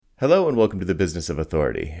Hello and welcome to the Business of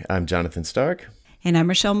Authority. I'm Jonathan Stark. And I'm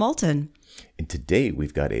Rochelle Moulton. And today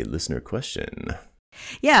we've got a listener question.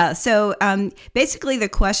 Yeah, so basically the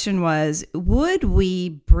question was, would we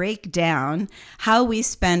break down how we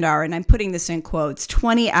spend our, and I'm putting this in quotes,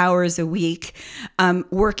 20 hours a week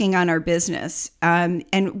working on our business? And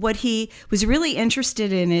what he was really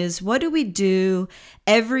interested in is, what do we do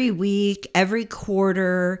every week, every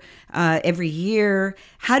quarter, every year?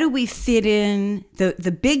 How do we fit in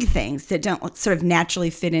the big things that don't sort of naturally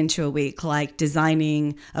fit into a week, like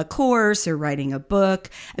designing a course or writing a book?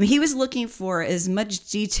 I mean, he was looking for as much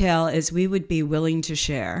detail as we would be willing to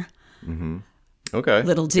share. Mm-hmm. Okay.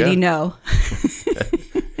 Little did he know.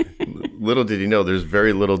 Little did he know there's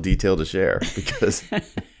very little detail to share because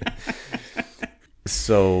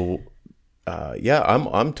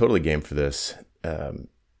I'm totally game for this. I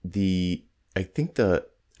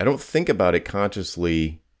don't think about it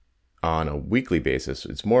consciously on a weekly basis.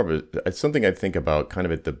 It's more of it's something I think about kind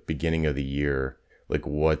of at the beginning of the year, like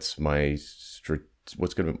what's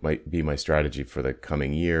going to be my strategy for the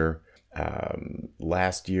coming year.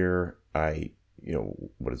 Last year, it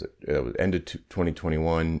was end of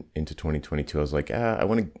 2021 into 2022. I was like, I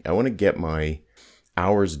want to get my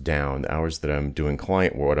hours down, the hours that I'm doing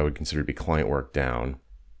client work, what I would consider to be client work, down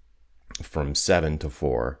from 7 to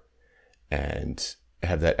 4, and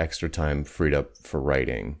have that extra time freed up for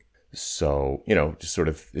writing. So, just sort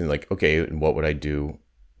of like, okay, and what would I do?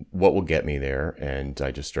 What will get me there? And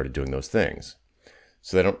I just started doing those things.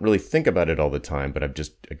 So I don't really think about it all the time, but I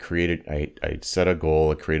set a goal,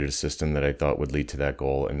 I created a system that I thought would lead to that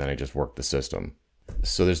goal, and then I just worked the system.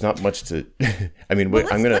 So there's not much to,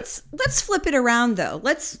 let's flip it around though.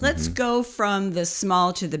 Let's go from the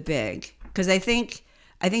small to the big. Cause I think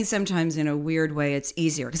sometimes in a weird way it's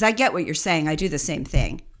easier, because I get what you're saying. I do the same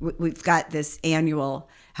thing. We've got this annual,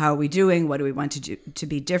 how are we doing? What do we want to do to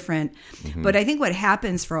be different? Mm-hmm. But I think what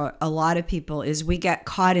happens for a lot of people is we get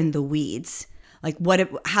caught in the weeds. Like,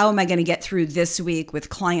 how am I going to get through this week with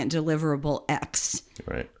client deliverable X?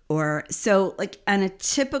 Right. Or so, like, in a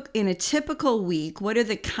typical week, what are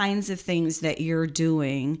the kinds of things that you're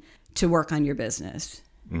doing to work on your business?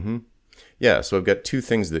 Mm-hmm. Yeah, so I've got two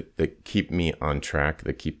things that keep me on track,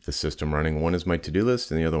 that keep the system running. One is my to-do list,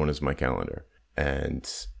 and the other one is my calendar.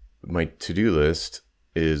 And my to-do list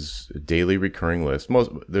is a daily recurring list.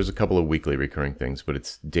 There's a couple of weekly recurring things, but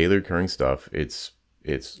it's daily recurring stuff. It's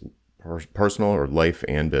personal or life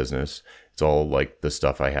and business. It's all like the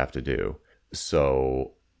stuff I have to do.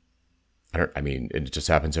 So it just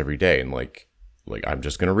happens every day, and like I'm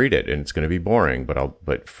just going to read it and it's going to be boring,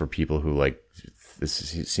 but for people who like, this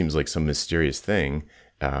seems like some mysterious thing.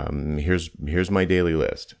 Here's my daily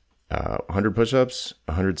list. 100 push-ups,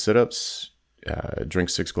 100 sit-ups, drink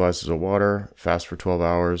 6 glasses of water, fast for 12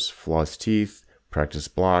 hours, floss teeth, practice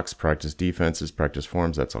blocks, practice defenses, practice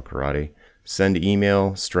forms. That's all karate. Send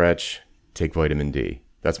email, stretch, take vitamin D.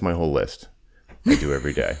 That's my whole list. I do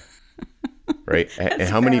every day. Right? And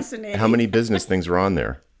how many business things are on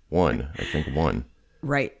there? One.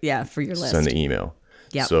 Right. Yeah, for your list. Send the email.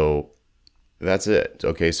 Yeah. So that's it.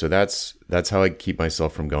 Okay, so that's how I keep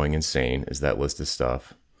myself from going insane, is that list of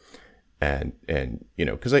stuff. And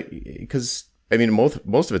because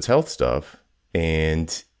most of it's health stuff,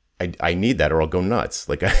 and I need that or I'll go nuts.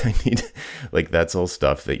 Like I need, like that's all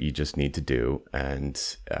stuff that you just need to do. And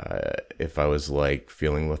if I was like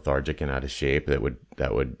feeling lethargic and out of shape, that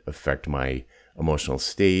would affect my emotional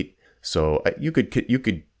state. So you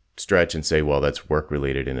could stretch and say, well, that's work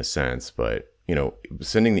related in a sense, but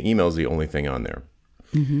sending the email is the only thing on there.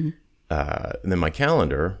 Mm-hmm. And then my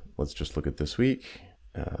calendar. Let's just look at this week.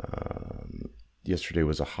 Yesterday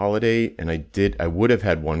was a holiday, and I would have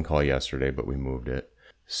had one call yesterday, but we moved it.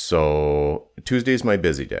 So Tuesday is my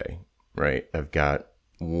busy day, right? I've got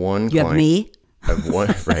one client. You have me? I have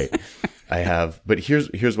one, right. I have, but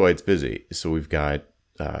here's why it's busy. So we've got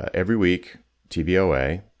every week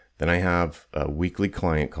TBOA. Then I have a weekly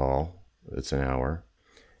client call. That's an hour.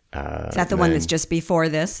 Is that the one that's just before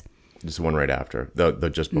this? Just the one right after. The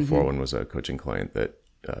just before one was a coaching client that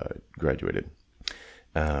graduated.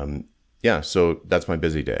 So that's my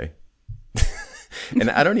busy day. And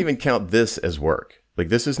I don't even count this as work. Like,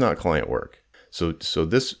 this is not client work. So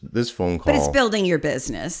this phone call. But it's building your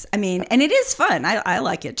business. I mean, and it is fun. I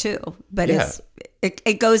like it too. But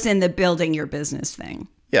it goes in the building your business thing.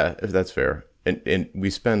 Yeah, if that's fair. And we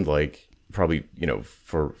spend like probably,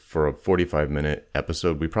 for a 45-minute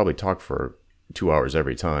episode, we probably talk for 2 hours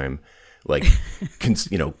every time. Like,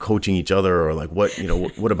 coaching each other, or like,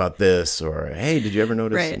 what about this? Or, hey, did you ever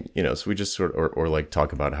notice? Right. So we just sort of, or like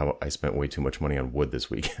talk about how I spent way too much money on wood this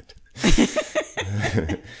weekend.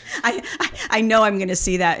 I know I'm going to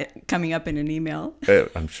see that coming up in an email.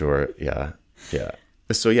 I'm sure. Yeah. Yeah.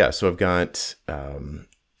 So I've got,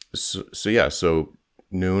 so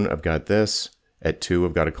noon, I've got this. At 2,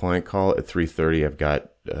 I've got a client call. At 3:30, I've got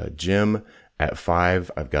gym. At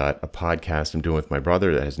 5, I've got a podcast I'm doing with my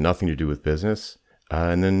brother that has nothing to do with business.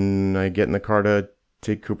 And then I get in the car to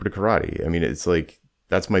take Cooper to karate. I mean, it's like,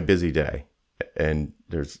 that's my busy day. And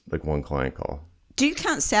there's like one client call. Do you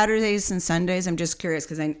count Saturdays and Sundays? I'm just curious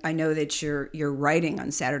because I know that you're writing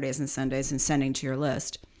on Saturdays and Sundays and sending to your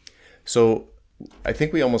list. So I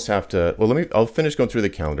think we almost have to. Well, I'll finish going through the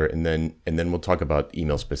calendar, and then we'll talk about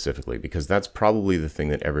email specifically, because that's probably the thing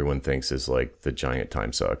that everyone thinks is like the giant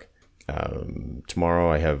time suck.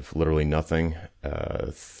 Tomorrow I have literally nothing.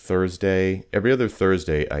 Thursday, every other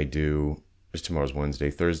Thursday I do. Tomorrow's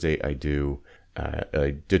Wednesday. Thursday I do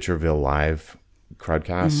a Ditcherville Live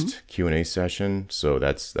Crowdcast Q&A session. So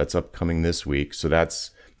that's upcoming this week. So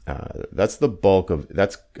that's the bulk of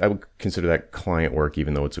that's. I would consider that client work,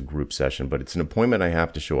 even though it's a group session. But it's an appointment I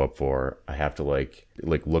have to show up for. I have to like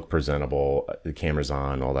look presentable. The camera's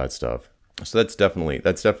on, all that stuff. So that's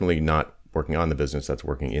definitely not working on the business. That's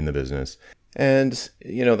working in the business. And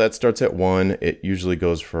that starts at 1. It usually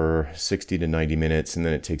goes for 60 to 90 minutes, and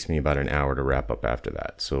then it takes me about an hour to wrap up after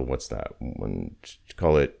that. So what's that?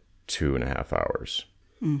 Call it 2.5 hours.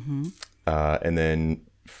 And then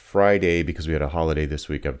Friday, because we had a holiday this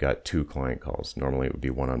week, I've got 2 client calls. Normally it would be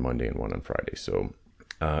one on Monday and one on Friday. So,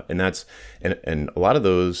 and a lot of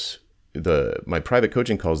those, my private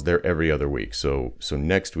coaching calls, they're every other week. So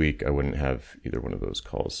next week I wouldn't have either one of those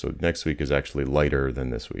calls. So next week is actually lighter than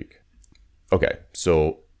this week. Okay.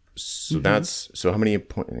 So that's, so how many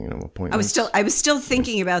appointments? I was still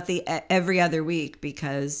thinking about the every other week,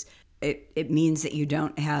 because it means that you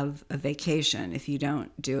don't have a vacation if you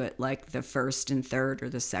don't do it like the 1st and 3rd or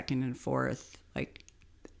the 2nd and 4th.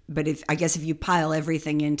 But I guess if you pile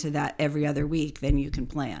everything into that every other week, then you can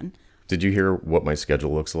plan. Did you hear what my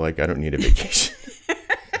schedule looks like? I don't need a vacation.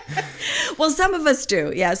 Well, some of us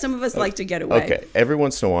do. Yeah, some of us like to get away. Okay, every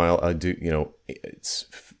once in a while, I do. It's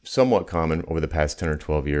somewhat common over the past 10 or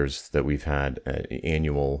 12 years that we've had an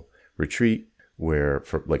annual retreat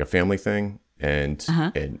for like a family thing. And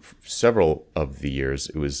several of the years,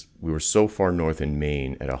 we were so far north in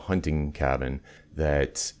Maine at a hunting cabin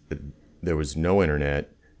that there was no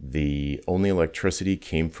internet. The only electricity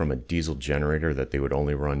came from a diesel generator that they would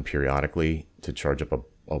only run periodically to charge up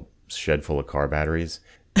a shed full of car batteries.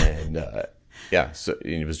 And so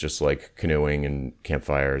it was just like canoeing and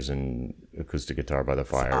campfires and acoustic guitar by the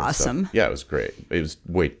fire. That's awesome. Yeah, it was great. It was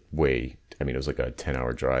way. I mean, it was like a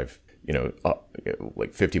 10-hour drive.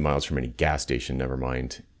 Like 50 miles from any gas station, never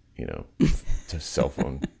mind, to cell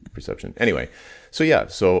phone reception. Anyway,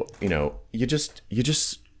 you just,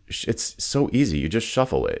 it's so easy. You just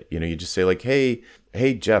shuffle it. You just say like, hey,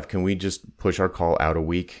 Jeff, can we just push our call out a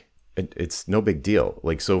week? It's no big deal.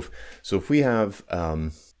 Like, so if we have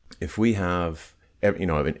an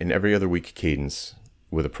every other week cadence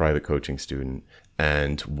with a private coaching student,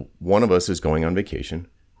 and one of us is going on vacation,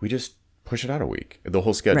 we just push it out a week. The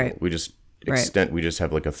whole schedule. Right. We just extend. Right. We just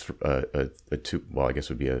have like a 2. Well, I guess it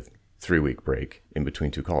would be a 3-week break in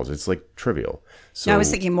between 2 calls. It's like trivial. So I was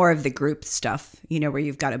thinking more of the group stuff. Where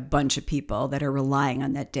you've got a bunch of people that are relying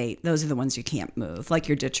on that date. Those are the ones you can't move, like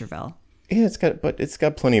your Ditcherville. Yeah, it's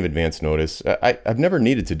got plenty of advance notice. I've never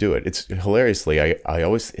needed to do it. It's hilariously, I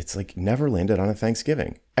always, it's like never landed on a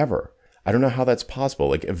Thanksgiving ever. I don't know how that's possible.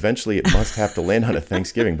 Like eventually it must have to land on a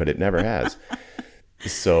Thanksgiving, but it never has.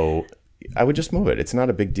 So I would just move it. It's not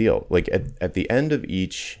a big deal. Like at the end of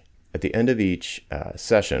each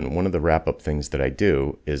session, one of the wrap up things that I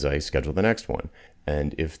do is I schedule the next one.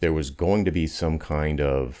 And if there was going to be some kind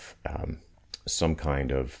of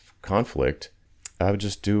conflict, I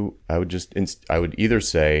would either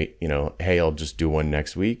say, hey, I'll just do one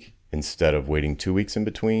next week instead of waiting 2 weeks in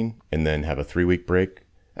between and then have a 3-week break.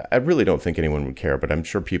 I really don't think anyone would care, but I'm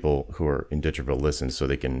sure people who are in Ditcherville listen so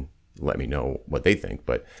they can let me know what they think,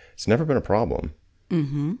 but it's never been a problem.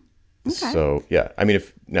 Mm-hmm. Okay. So yeah, I mean,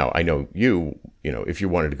 I know if you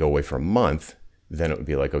wanted to go away for a month, then it would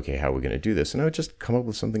be like, okay, how are we going to do this? And I would just come up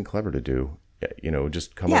with something clever to do,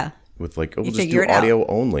 just come up with like, we'll just do audio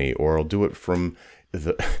only, or I'll do it from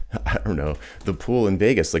the pool in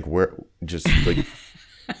Vegas, like where just like,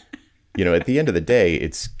 at the end of the day,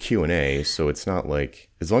 it's Q&A. So it's not like,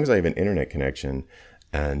 as long as I have an internet connection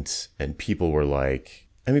and people were like,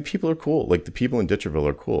 I mean, people are cool. Like the people in Ditcherville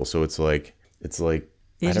are cool. So it's like,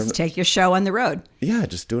 you just take your show on the road. Yeah,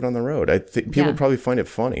 just do it on the road. I think people probably find it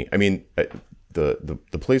funny. I mean, the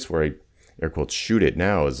place where I air quotes shoot it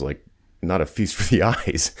now is like not a feast for the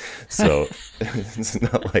eyes. So it's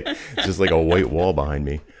not like just like a white wall behind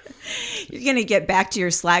me. You're going to get back to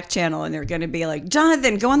your Slack channel and they're going to be like,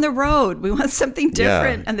 Jonathan, go on the road. We want something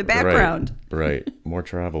different in the background. Right. More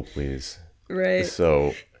travel, please. Right.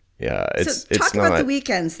 So, yeah, talk about the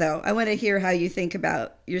weekends, though. I want to hear how you think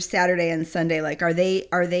about your Saturday and Sunday. Like, are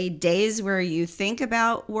they days where you think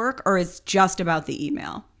about work, or it's just about the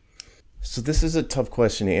email? So this is a tough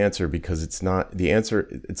question to answer because it's not the answer.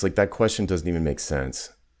 It's like that question doesn't even make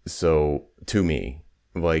sense. So to me,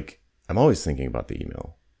 like, I'm always thinking about the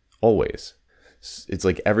email. Always. It's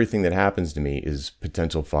like everything that happens to me is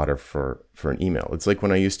potential fodder for an email. It's like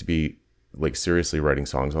when I used to be like seriously writing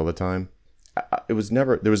songs all the time. It was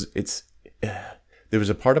never, there was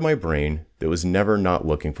a part of my brain that was never not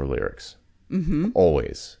looking for lyrics. Mm-hmm.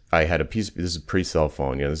 Always. I had this is pre-cell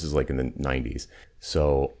phone. This is like in the 90s.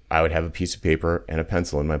 So I would have a piece of paper and a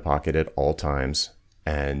pencil in my pocket at all times.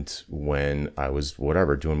 And when I was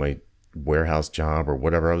doing my warehouse job or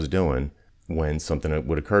whatever I was doing, when something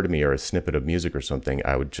would occur to me or a snippet of music or something,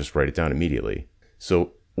 I would just write it down immediately.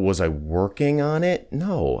 So was I working on it?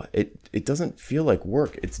 No, it doesn't feel like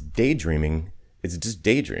work. It's daydreaming. It's just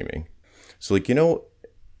daydreaming. So like,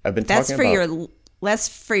 I've been talking about... That's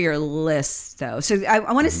for your list, though. So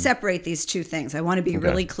I want to separate these two things. I want to be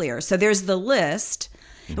really clear. So there's the list.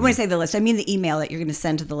 And when I say the list, I mean the email that you're going to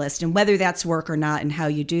send to the list and whether that's work or not and how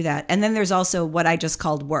you do that. And then there's also what I just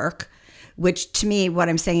called work, which to me, what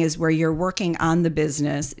I'm saying is where you're working on the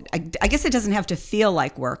business. I guess it doesn't have to feel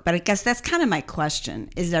like work, but I guess that's kind of my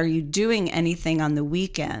question is, are you doing anything on the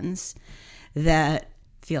weekends that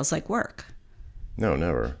feels like work? No,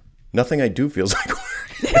 never. Nothing I do feels like work.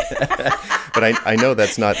 But I know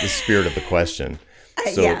that's not the spirit of the question.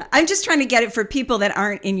 So, yeah, I'm just trying to get it for people that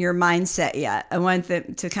aren't in your mindset yet. I want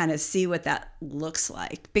them to kind of see what that looks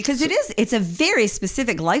like because it's a very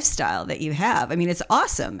specific lifestyle that you have. I mean, it's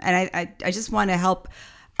awesome. And I just want to help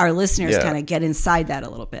our listeners kind of get inside that a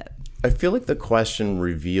little bit. I feel like the question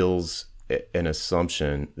reveals an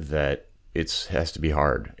assumption that it has to be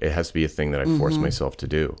hard. It has to be a thing that I force myself to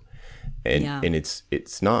do. And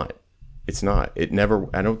it's not. It's not. It never,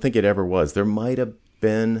 I don't think it ever was. There might have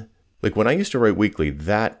been, like when I used to write weekly,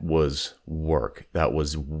 that was work. That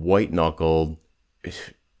was white knuckled,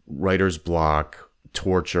 writer's block,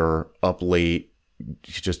 torture, up late,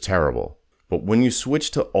 just terrible. But when you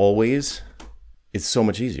switch to always, it's so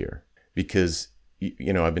much easier because,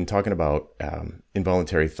 I've been talking about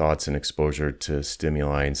involuntary thoughts and exposure to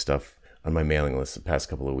stimuli and stuff on my mailing list the past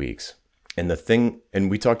couple of weeks. And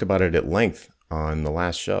we talked about it at length on the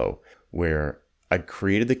last show, where I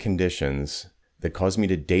created the conditions that cause me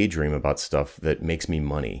to daydream about stuff that makes me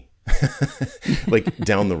money, like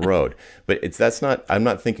down the road. But I'm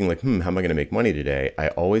not thinking like, how am I going to make money today? I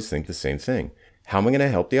always think the same thing. How am I going to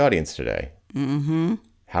help the audience today? Mm-hmm.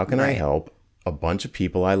 How can I help a bunch of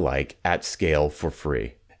people I like at scale for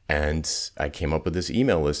free? And I came up with this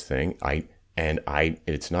email list thing.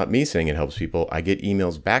 It's not me saying it helps people. I get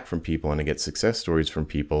emails back from people and I get success stories from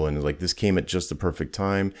people. And like, this came at just the perfect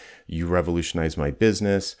time. You revolutionized my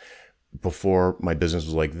business. Before my business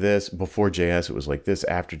was like this, before JS, it was like this.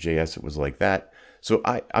 After JS, it was like that. So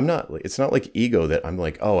it's not like ego that I'm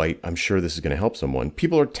like, I'm sure this is going to help someone.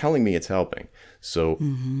 People are telling me it's helping. So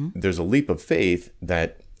there's a leap of faith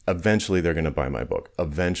that eventually they're going to buy my book.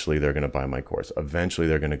 Eventually they're going to buy my course. Eventually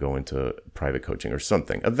they're going to go into private coaching or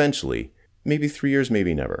something. Eventually. Maybe 3 years,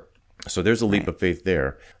 maybe never. So there's a leap of faith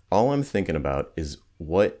there. All I'm thinking about is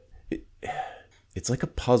it's like a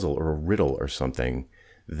puzzle or a riddle or something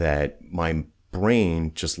that my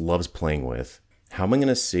brain just loves playing with. How am I going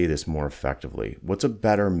to say this more effectively? What's a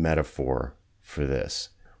better metaphor for this?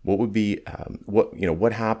 What would be,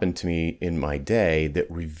 what happened to me in my day that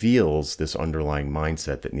reveals this underlying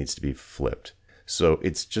mindset that needs to be flipped? So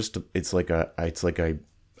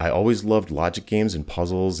I always loved logic games and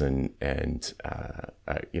puzzles and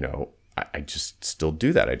I just still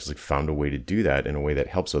do that. I just found a way to do that in a way that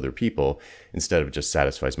helps other people instead of just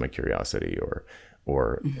satisfies my curiosity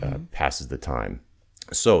or passes the time.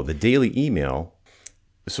 So the daily email.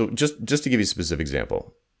 So just to give you a specific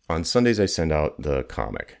example, on Sundays I send out the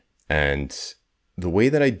comic, and the way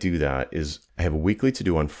that I do that is I have a weekly to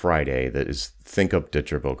do on Friday that is Think Up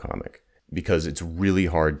Ditcherville comic. Because it's really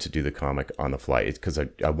hard to do the comic on the fly. It's because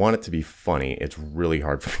I want it to be funny. It's really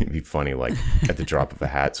hard for me to be funny, like at the drop of a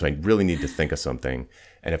hat. So I really need to think of something.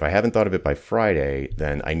 And if I haven't thought of it by Friday,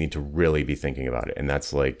 then I need to really be thinking about it. And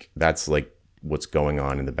that's like what's going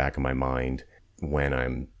on in the back of my mind when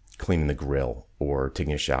I'm cleaning the grill or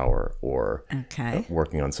taking a shower or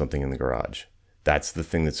working on something in the garage. That's the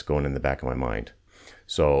thing that's going in the back of my mind.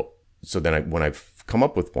 So then when I've come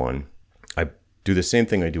up with one, I do the same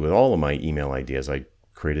thing I do with all of my email ideas. I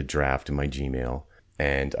create a draft in my Gmail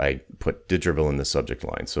and I put Didgerville in the subject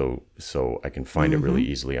line so I can find it really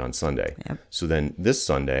easily on Sunday. Yep. So then this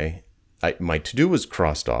Sunday, my to-do was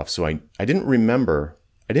crossed off. So I didn't remember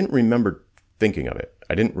thinking of it.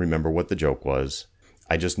 I didn't remember what the joke was.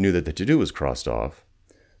 I just knew that the to-do was crossed off.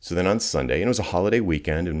 So then on Sunday, and it was a holiday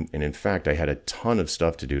weekend, and in fact, I had a ton of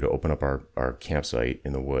stuff to do to open up our campsite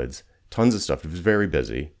in the woods. Tons of stuff. It was very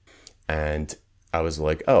busy. And I was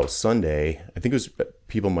like, oh, Sunday, I think it was,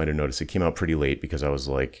 people might have noticed, it came out pretty late because I was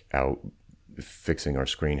like out fixing our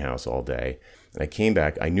screen house all day. And I came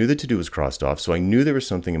back, I knew the to-do was crossed off, so I knew there was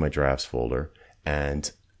something in my drafts folder.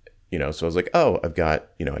 And, so I was like, oh, I've got,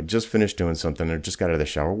 I just finished doing something, I just got out of the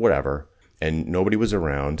shower, whatever. And nobody was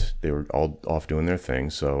around. They were all off doing their thing.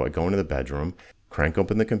 So I go into the bedroom, crank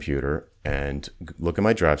open the computer, and look at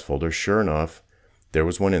my drafts folder. Sure enough, there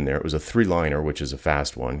was one in there. It was a 3-liner, which is a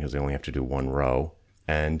fast one because they only have to do one row.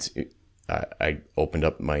 And I opened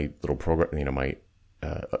up my little program, my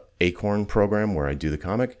Acorn program where I do the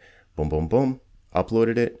comic. Boom, boom, boom.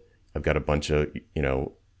 Uploaded it. I've got a bunch of,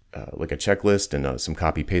 like a checklist and some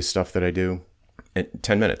copy paste stuff that I do. And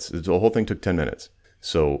 10 minutes. The whole thing took 10 minutes.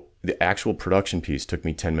 So the actual production piece took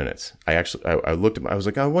me 10 minutes. I looked at, I was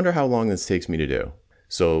like, I wonder how long this takes me to do.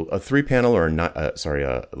 So a 3-panel or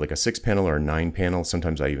like a 6-panel or a 9-panel.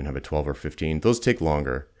 Sometimes I even have a 12 or 15. Those take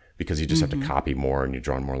longer because you just have to copy more and you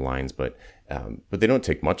draw more lines, but they don't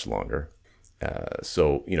take much longer.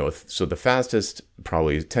 So the fastest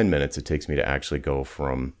probably 10 minutes it takes me to actually go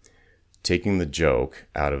from taking the joke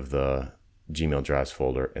out of the Gmail drafts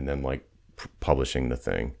folder and then like publishing the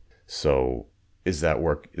thing. So is that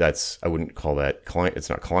work? I wouldn't call that client. It's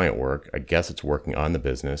not client work. I guess it's working on the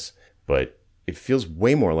business, but it feels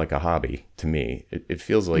way more like a hobby to me. It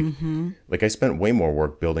feels like I spent way more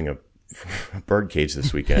work building a bird cage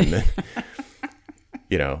this weekend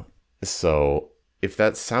than, so if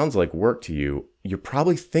that sounds like work to you, you're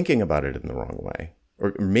probably thinking about it in the wrong way,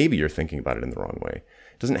 or maybe you're thinking about it in the wrong way.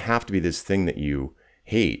 It doesn't have to be this thing that you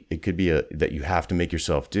hate. It could be that you have to make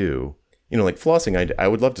yourself do. Like flossing, I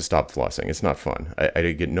would love to stop flossing. It's not fun.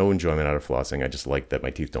 I get no enjoyment out of flossing. I just like that my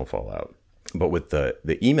teeth don't fall out. But with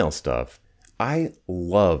the email stuff, I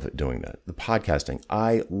love doing that. The podcasting,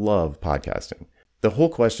 I love podcasting. The whole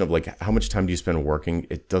question of like, how much time do you spend working?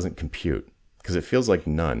 It doesn't compute because it feels like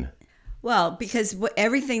none. Well, because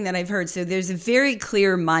everything that I've heard, so there's a very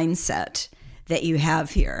clear mindset that you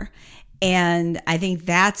have here. And I think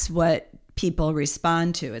that's what people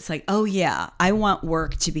respond to. It's like, oh yeah, I want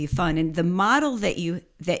work to be fun. And the model that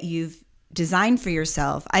you've designed for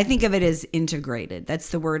yourself, I think of it as integrated. That's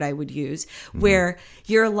the word I would use, where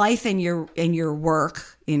your life and your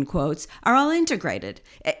work, in quotes, are all integrated.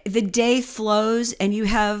 The day flows and you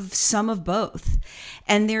have some of both.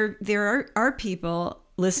 And there are people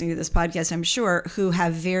listening to this podcast, I'm sure, who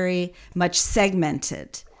have very much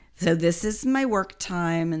segmented. So this is my work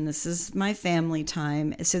time and this is my family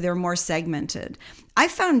time. So they're more segmented. I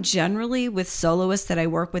found generally with soloists that I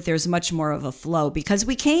work with, there's much more of a flow because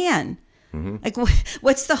we can. Like,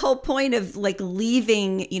 what's the whole point of like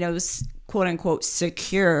leaving, quote unquote,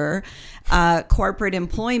 secure corporate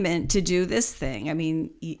employment to do this thing? I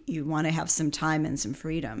mean, you want to have some time and some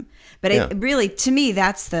freedom. But it really, to me,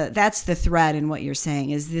 that's the thread in what you're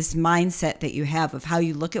saying is this mindset that you have of how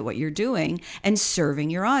you look at what you're doing and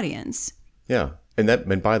serving your audience. Yeah.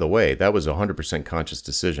 And by the way, that was a 100% conscious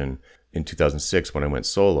decision in 2006 when I went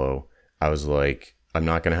solo. I was like, I'm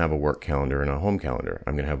not going to have a work calendar and a home calendar.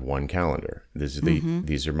 I'm going to have one calendar. These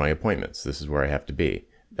are my appointments. This is where I have to be.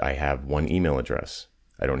 I have one email address.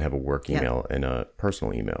 I don't have a work email and a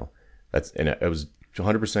personal email. I was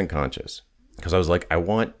 100% conscious because I was like,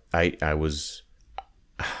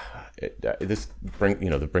 this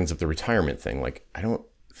brings up the retirement thing. Like, I don't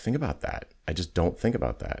think about that. I just don't think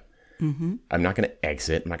about that. I'm not going to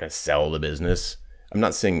exit. I'm not going to sell the business. I'm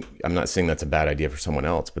not saying that's a bad idea for someone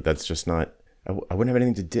else, but that's just not. I wouldn't have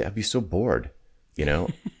anything to do. I'd be so bored,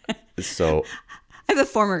 So I have a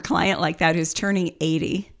former client like that who's turning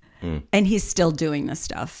 80 and he's still doing this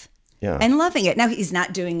stuff and loving it. Now he's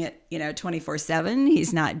not doing it, 24/7.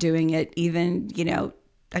 He's not doing it even,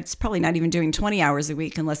 it's probably not even doing 20 hours a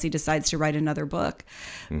week unless he decides to write another book.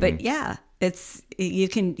 But yeah,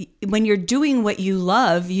 when you're doing what you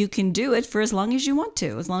love, you can do it for as long as you want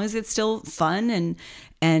to, as long as it's still fun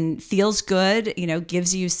and feels good,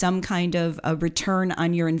 gives you some kind of a return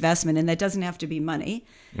on your investment. And that doesn't have to be money.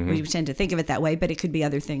 We tend to think of it that way, but it could be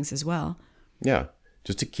other things as well. Yeah.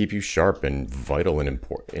 Just to keep you sharp and vital and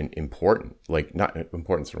important. Like, not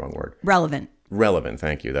important's the wrong word. Relevant.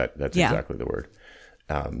 Thank you. That's exactly the word.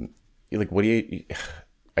 Like, what do you,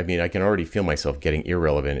 I mean, I can already feel myself getting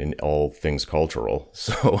irrelevant in all things cultural.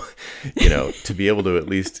 So, to be able to at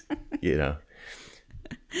least,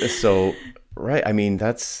 so, right. I mean,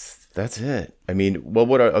 that's it. I mean, well,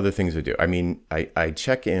 what are other things to do? I mean, I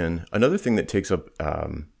check in. Another thing that takes up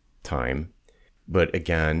time, but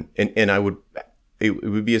again, and it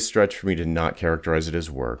would be a stretch for me to not characterize it as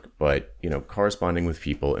work, but, corresponding with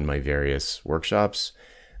people in my various workshops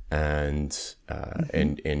and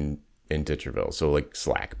in Ditcherville. So like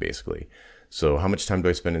Slack, basically. So how much time do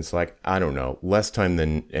I spend in Slack? I don't know. Less time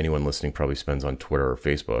than anyone listening probably spends on Twitter or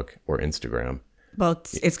Facebook or Instagram. Well,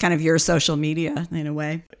 it's kind of your social media in a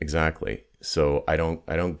way. Exactly. So I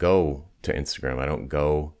don't go to Instagram. I don't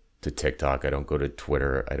go to TikTok. I don't go to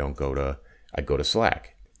Twitter. I go to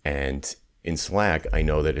Slack. And in Slack, I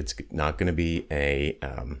know that it's not going to be a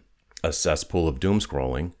cesspool of doom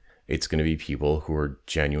scrolling. It's going to be people who are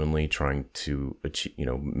genuinely trying to achieve,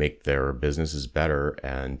 make their businesses better.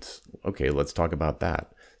 And okay, let's talk about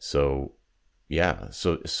that. So yeah.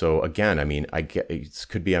 So again, I mean, it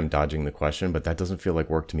could be I'm dodging the question, but that doesn't feel like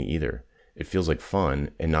work to me either. It feels like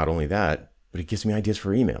fun. And not only that, but it gives me ideas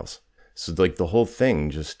for emails. So like the whole thing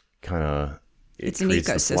just kind of, it's an creates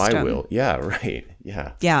ecosystem. The flywheel. Yeah. Right.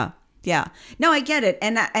 Yeah. Yeah. Yeah. No, I get it.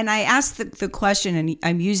 And I asked the question, and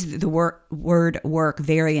I'm using the word work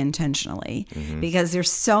very intentionally because there's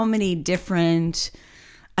so many different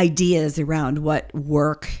ideas around what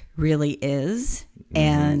work really is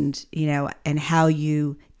and, and how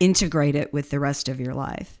you integrate it with the rest of your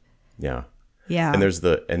life. Yeah. Yeah. And there's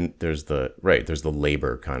the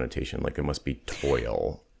labor connotation, like it must be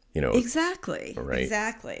toil. Exactly. Right.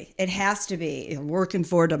 Exactly. It has to be working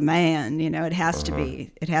for demand. It has to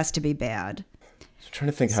be. It has to be bad. So I'm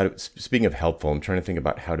trying to think speaking of helpful, I'm trying to think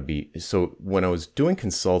about how to be. So when I was doing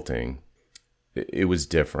consulting, it was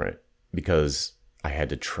different because I had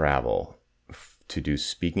to travel to do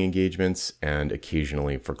speaking engagements and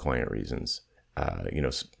occasionally for client reasons.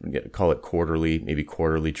 Call it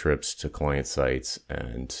quarterly trips to client sites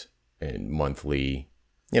and monthly.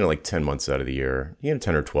 Like 10 months out of the year,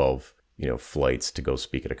 10 or 12, flights to go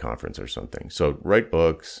speak at a conference or something. So write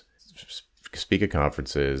books, speak at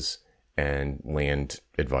conferences, and land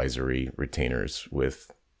advisory retainers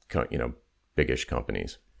with, biggish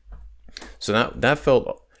companies. So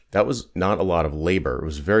that was not a lot of labor. It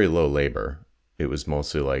was very low labor. It was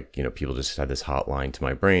mostly like, people just had this hotline to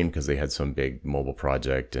my brain because they had some big mobile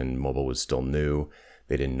project and mobile was still new.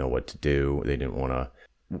 They didn't know what to do. They didn't want to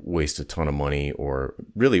waste a ton of money, or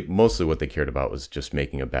really mostly what they cared about was just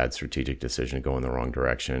making a bad strategic decision, go in the wrong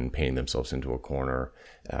direction, painting themselves into a corner,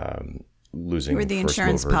 losing the first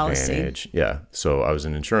insurance mover policy. advantage. Yeah. So I was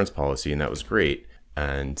an insurance policy and that was great.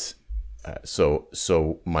 And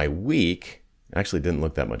so my week actually didn't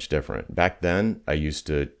look that much different. Back then I used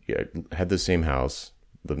to had the same house,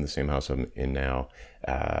 live in the same house I'm in now.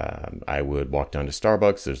 I would walk down to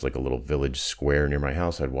Starbucks. There's like a little village square near my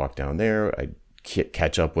house. I'd walk down there. I'd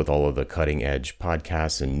catch up with all of the cutting edge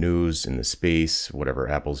podcasts and news in the space, whatever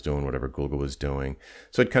Apple's doing, whatever Google was doing.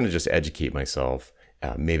 So I'd kind of just educate myself.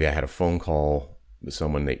 Maybe I had a phone call with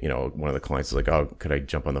someone that, one of the clients was like, oh, could I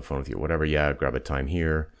jump on the phone with you? Whatever. Yeah. Grab a time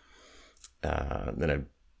here. Then I'd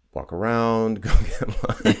walk around, go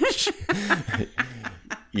get lunch,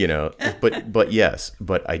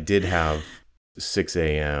 but I did have 6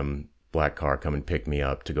 a.m. black car come and pick me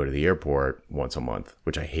up to go to the airport once a month,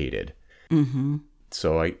 which I hated. Mm-hmm.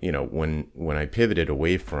 So when I pivoted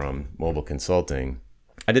away from mobile consulting,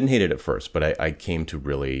 I didn't hate it at first, but I came to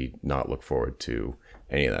really not look forward to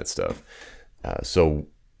any of that stuff. So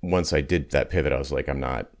once I did that pivot, I was like,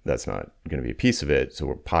 that's not going to be a piece of it.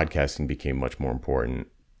 So podcasting became much more important.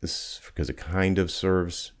 This because it kind of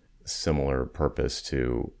serves a similar purpose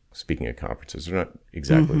to speaking at conferences. They're not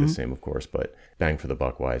exactly the same, of course, but bang for the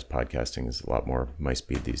buck wise, podcasting is a lot more my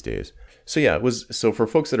speed these days. So yeah, so for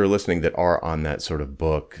folks that are listening that are on that sort of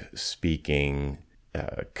book, speaking,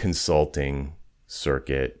 consulting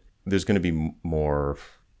circuit, there's going to be more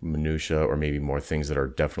minutia or maybe more things that are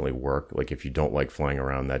definitely work. Like if you don't like flying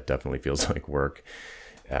around, that definitely feels like work.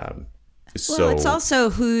 Well, it's also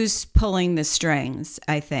who's pulling the strings,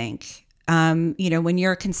 I think. When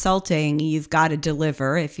you're consulting, you've got to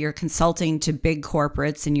deliver. If you're consulting to big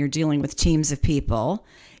corporates and you're dealing with teams of people,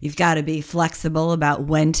 you've got to be flexible about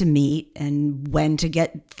when to meet and when to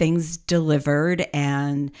get things delivered.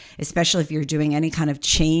 And especially if you're doing any kind of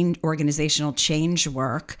organizational change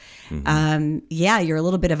work, you're a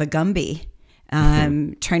little bit of a Gumby.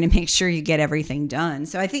 Trying to make sure you get everything done.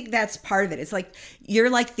 So I think that's part of it. It's like you're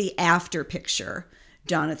like the after picture,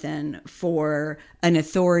 Jonathan, for an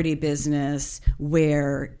authority business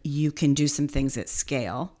where you can do some things at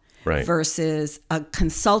scale. Right. versus a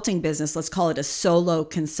consulting business, let's call it a solo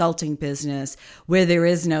consulting business where there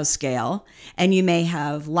is no scale and you may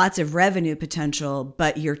have lots of revenue potential,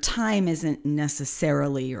 but your time isn't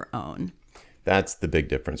necessarily your own. That's the big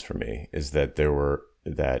difference for me, is that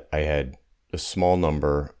I had a small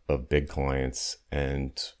number of big clients,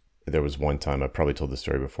 and there was one time, I've probably told this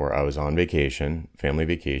story before, I was on vacation, family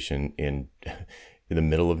vacation in the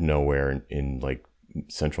middle of nowhere in like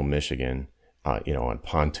central Michigan, on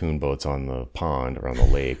pontoon boats on the pond around the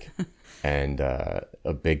lake. And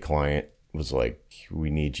a big client was like,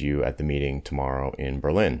 we need you at the meeting tomorrow in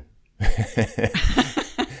Berlin.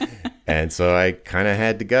 And so I kind of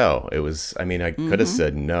had to go. It was, I could have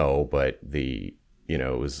said no, but it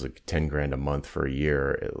was like 10 grand a month for a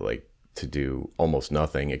year, like to do almost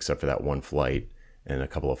nothing except for that one flight and a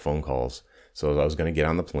couple of phone calls. So I was going to get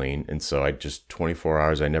on the plane. And so 24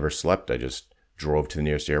 hours, I never slept. I just drove to the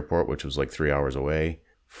nearest airport, which was like 3 hours away,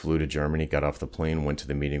 flew to Germany, got off the plane, went to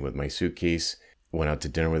the meeting with my suitcase, went out to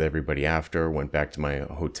dinner with everybody after, went back to my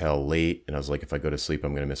hotel late. And I was like, if I go to sleep,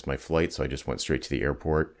 I'm going to miss my flight. So I just went straight to the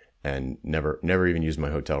airport and never even used my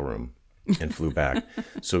hotel room and flew back.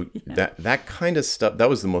 So that kind of stuff, that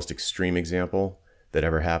was the most extreme example that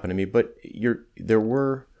ever happened to me. But there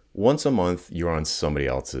were once a month you're on somebody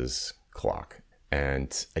else's clock,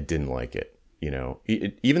 and I didn't like it.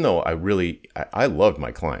 Even though I loved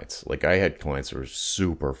my clients. Like I had clients that were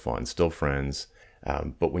super fun, still friends.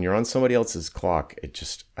 But when you're on somebody else's clock,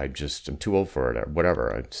 I'm too old for it or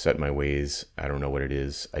whatever. I've set my ways. I don't know what it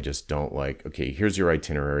is. I just don't like, okay, here's your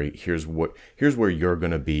itinerary. Here's where you're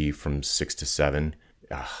going to be from 6 to 7.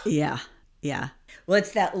 Ugh. Yeah. Yeah. Well,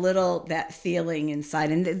 it's that feeling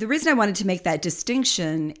inside. And the reason I wanted to make that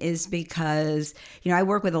distinction is because, I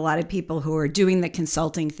work with a lot of people who are doing the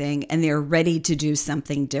consulting thing and they're ready to do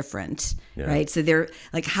something different, right? So they're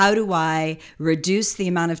like, how do I reduce the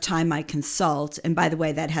amount of time I consult? And by the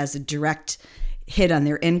way, that has a direct hit on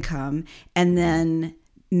their income. And then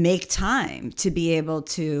make time to be able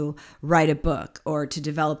to write a book or to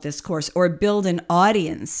develop this course or build an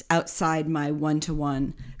audience outside my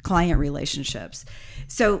one-to-one client relationships.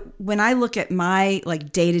 So when I look at my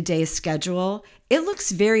day-to-day schedule, it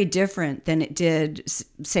looks very different than it did,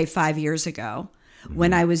 say, 5 years ago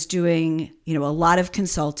when I was doing, a lot of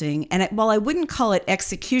consulting. And while I wouldn't call it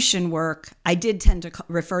execution work, I did tend to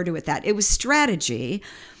refer to it that. It was strategy.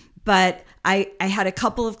 But I had a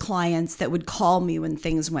couple of clients that would call me when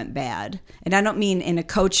things went bad. And I don't mean in a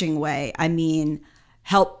coaching way. I mean,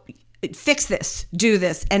 help fix this, do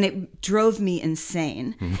this. And it drove me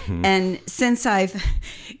insane. Mm-hmm. And since I've,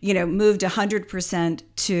 moved 100%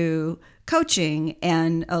 to coaching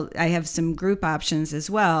and I have some group options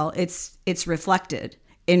as well, it's reflected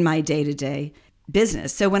in my day-to-day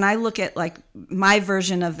business. So when I look at my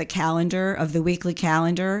version of the calendar, of the weekly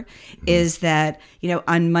calendar, is that,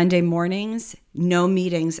 on Monday mornings, no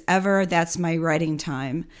meetings ever. That's my writing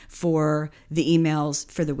time for the emails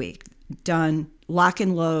for the week. Done, lock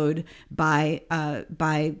and load by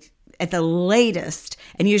at the latest,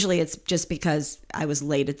 and usually it's just because I was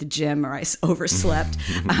late at the gym or I overslept.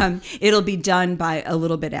 It'll be done by a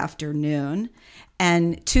little bit after noon.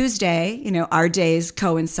 And Tuesday, our days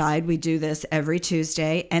coincide. We do this every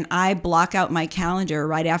Tuesday. And I block out my calendar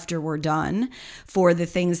right after we're done for the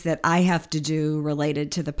things that I have to do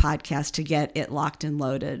related to the podcast to get it locked and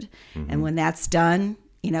loaded. Mm-hmm. And when that's done,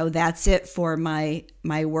 that's it for my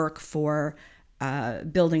work for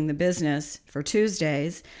building the business for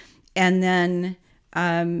Tuesdays. And then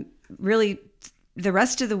really the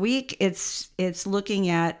rest of the week, it's looking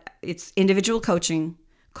at it's individual coaching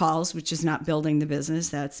calls, which is not building the business.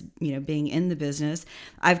 That's, being in the business.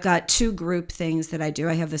 I've got 2 group things that I do.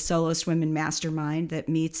 I have the Soloist Women Mastermind that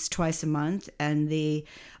meets twice a month and the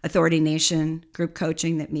Authority Nation group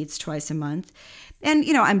coaching that meets twice a month. And,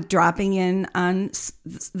 I'm dropping in on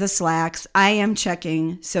the Slacks. I am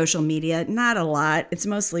checking social media, not a lot. It's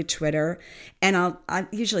mostly Twitter. And I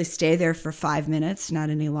usually stay there for 5 minutes, not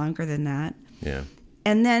any longer than that. Yeah.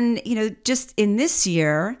 And then, just in this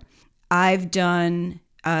year, I've done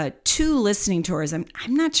 2 listening tours. I'm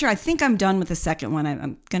not sure. I think I'm done with the second one.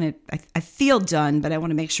 I feel done, but I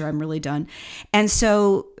want to make sure I'm really done. And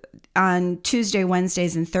so on Tuesday,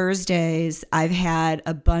 Wednesdays, and Thursdays, I've had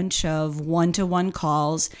a bunch of one-to-one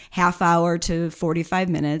calls, half hour to 45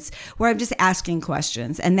 minutes, where I'm just asking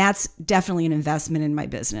questions. And that's definitely an investment in my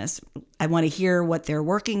business. I want to hear what they're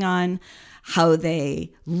working on, how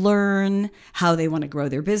they learn, how they want to grow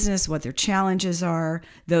their business, what their challenges are,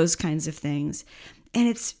 those kinds of things. And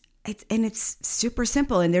It's super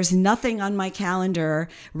simple, and there's nothing on my calendar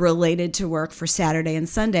related to work for Saturday and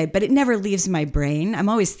Sunday, but it never leaves my brain. I'm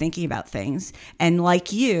always thinking about things. And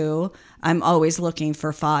like you, I'm always looking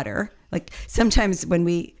for fodder. Like sometimes when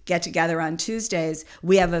we get together on Tuesdays,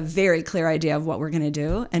 we have a very clear idea of what we're going to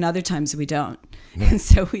do, and other times we don't. And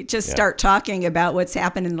so we just start talking about what's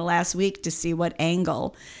happened in the last week to see what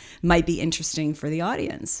angle might be interesting for the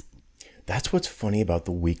audience. That's what's funny about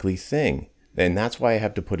the weekly thing. And that's why I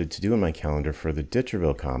have to put a to-do in my calendar for the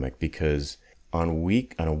Ditcherville comic, because on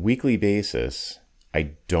a weekly basis,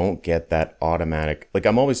 I don't get that automatic, like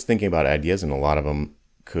I'm always thinking about ideas, and a lot of them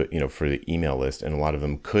could, for the email list, and a lot of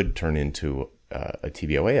them could turn into a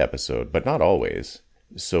TBOA episode, but not always.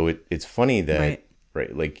 So it's funny that,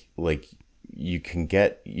 right, like we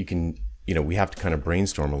have to kind of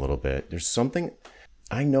brainstorm a little bit. There's something,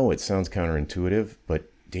 I know it sounds counterintuitive,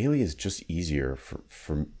 but daily is just easier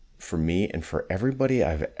for me and for everybody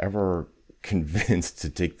I've ever convinced to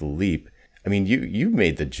take the leap. I mean, you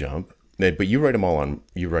made the jump, but you write them all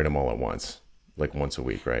at once, like once a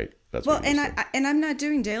week, right? That's well, I'm not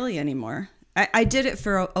doing daily anymore. I did it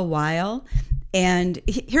for a while, and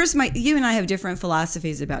you and I have different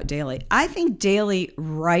philosophies about daily. I think daily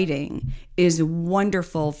writing is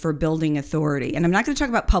wonderful for building authority. And I'm not going to talk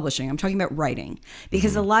about publishing. I'm talking about writing,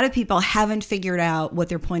 because a lot of people haven't figured out what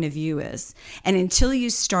their point of view is. And until you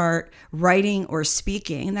start writing or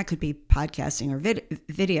speaking, and that could be podcasting or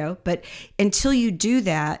video, but until you do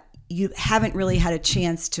that, you haven't really had a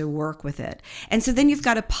chance to work with it. And so then you've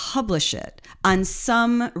got to publish it on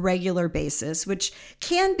some regular basis, which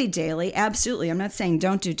can be daily. Absolutely. I'm not saying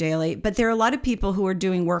don't do daily, but there are a lot of people who are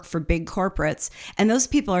doing work for big corporates, and those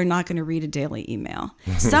people are not going to read a daily email.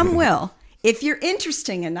 Some will, if you're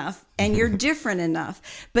interesting enough and you're different enough.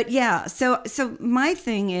 But yeah, so my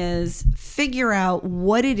thing is figure out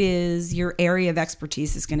what it is your area of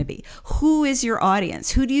expertise is going to be. Who is your audience?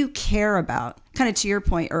 Who do you care about? Kind of to your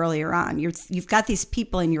point earlier on, you've got these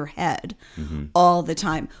people in your head all the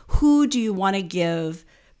time. Who do you want to give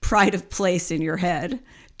pride of place in your head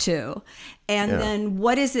to? And then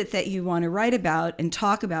what is it that you want to write about and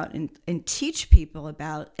talk about and teach people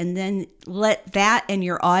about? And then let that and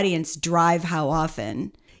your audience drive how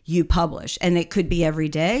often you publish. And it could be every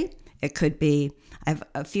day. It could be, I have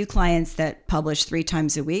a few clients that publish 3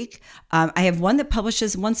 times a week. I have one that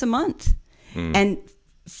publishes once a month. And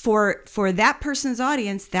for that person's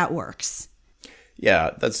audience, that works.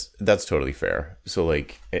 Yeah, that's totally fair. So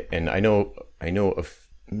like, and I know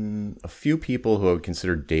a few people who I would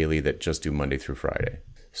consider daily that just do Monday through Friday.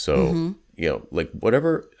 So, like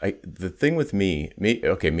whatever, the thing with me,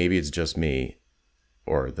 okay, maybe it's just me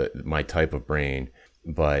or my type of brain,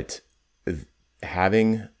 but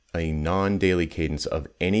having a non-daily cadence of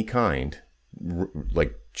any kind,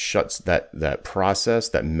 like shuts that process,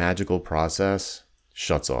 that magical process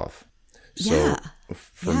shuts off. So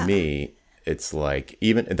for me, it's like,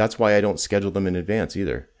 even that's why I don't schedule them in advance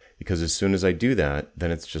either. Because as soon as I do that,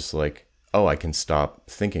 then it's just like, oh, I can stop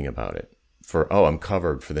thinking about it. I'm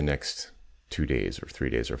covered for the next 2 days or 3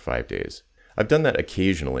 days or 5 days. I've done that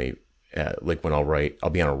occasionally, like when I'll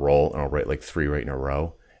be on a roll and I'll write like 3 right in a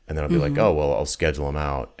row. And then I'll be like, oh, well, I'll schedule them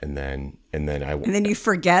out. And then you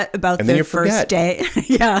forget about the first day.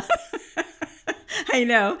 Yeah. I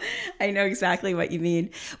know exactly what you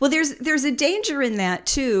mean. Well, there's a danger in that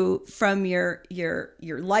too, from your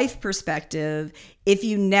life perspective, if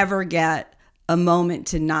you never get a moment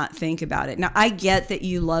to not think about it. Now, I get that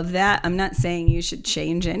you love that. I'm not saying you should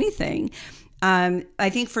change anything. I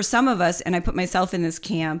think for some of us, and I put myself in this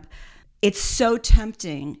camp, it's so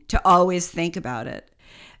tempting to always think about it.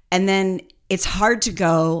 And then it's hard to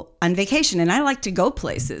go on vacation, and I like to go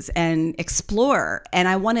places and explore, and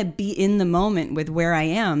I want to be in the moment with where I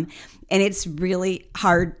am. And it's really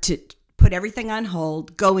hard to put everything on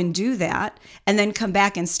hold, go and do that, and then come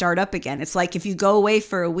back and start up again. It's like if you go away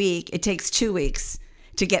for a week, it takes 2 weeks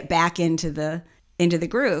to get back into the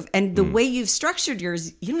groove. And the way you've structured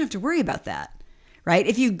yours, you don't have to worry about that. Right?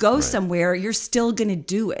 If you go somewhere, you're still going to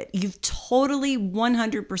do it. You've totally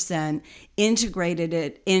 100% integrated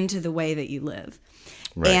it into the way that you live.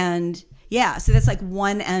 Right. And yeah, so that's like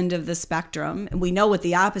one end of the spectrum. And we know what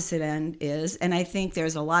the opposite end is. And I think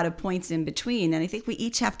there's a lot of points in between. And I think we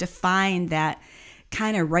each have to find that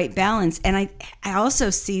kind of right balance. And I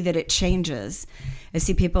also see that it changes. I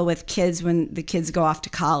see people with kids when the kids go off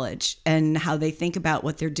to college and how they think about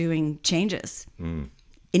what they're doing changes.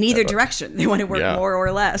 In either direction. They want to work more or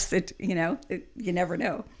less. You never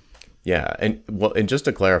know. Yeah. And just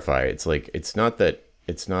to clarify, it's like, it's not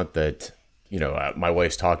that my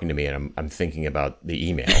wife's talking to me and I'm thinking about the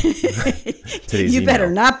email. Today's you email. better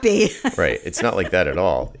not be. Right. It's not like that at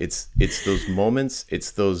all. It's those moments,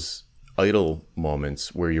 it's those idle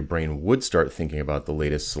moments where your brain would start thinking about the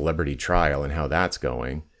latest celebrity trial and how that's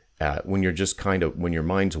going. When you're just when your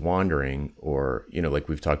mind's wandering, or, like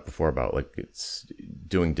we've talked before about, like, it's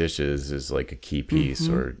doing dishes is like a key piece,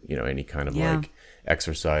 or, any kind of like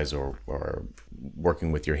exercise or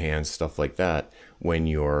working with your hands, stuff like that. When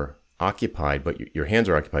you're occupied, but your hands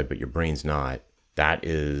are occupied, but your brain's not,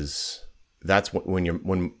 that's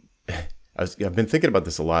when I've been thinking about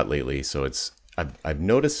this a lot lately. So I've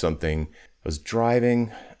noticed something. I was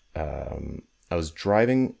driving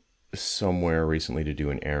somewhere recently to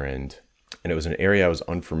do an errand, and it was an area I was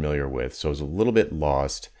unfamiliar with, so I was a little bit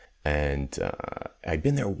lost. And I'd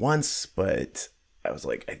been there once, but I was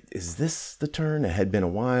like, is this the turn? It had been a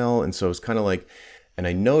while, and so it was kind of like, and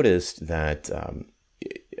I noticed that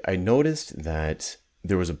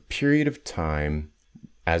there was a period of time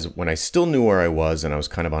as when I still knew where I was, and I was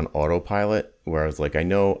kind of on autopilot, where I was like, I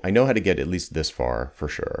know how to get at least this far for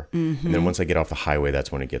sure. And then once I get off the highway, that's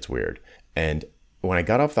when it gets weird. And when I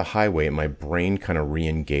got off the highway, my brain kind of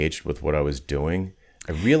re-engaged with what I was doing.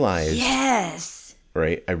 I realized,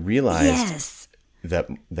 right? I realized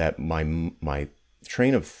that my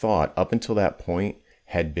train of thought up until that point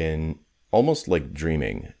had been almost like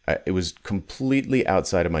dreaming. It was completely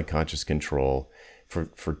outside of my conscious control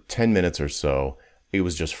for 10 minutes or so. It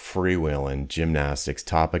was just freewheeling, gymnastics,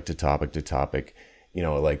 topic to topic to topic.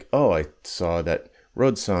 Like, oh, I saw that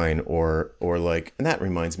road sign, or like, and that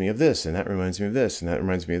reminds me of this, and that reminds me of this, and that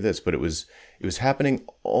reminds me of this. But it was happening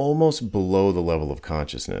almost below the level of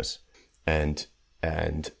consciousness, and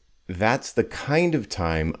that's the kind of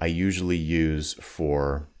time I usually use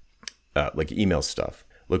for like email stuff.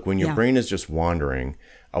 Look, when your brain is just wandering,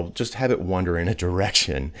 I'll just have it wander in a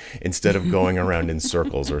direction instead of going around in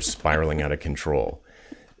circles or spiraling out of control.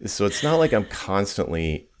 So it's not like I'm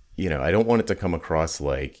constantly, I don't want it to come across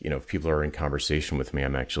like, if people are in conversation with me,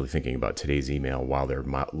 I'm actually thinking about today's email while their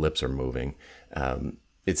lips are moving.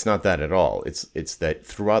 It's not that at all. It's that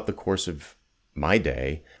throughout the course of my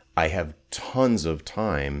day, I have tons of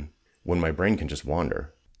time when my brain can just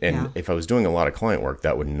wander. And if I was doing a lot of client work,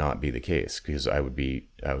 that would not be the case, because I would be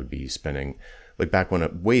spending, like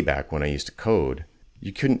way back when I used to code,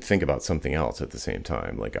 you couldn't think about something else at the same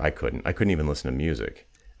time. Like I couldn't even listen to music.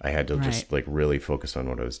 I had to just like really focus on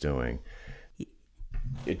what I was doing.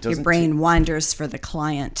 Your brain wanders for the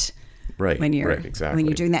client, right? When you're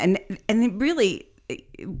doing that, and really,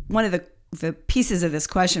 one of the pieces of this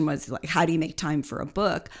question was like, how do you make time for a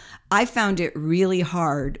book? I found it really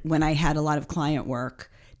hard when I had a lot of client work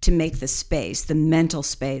to make the mental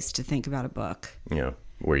space to think about a book. Yeah,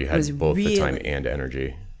 where you had both the time and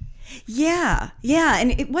energy. Yeah.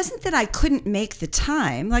 And it wasn't that I couldn't make the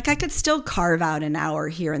time. Like, I could still carve out an hour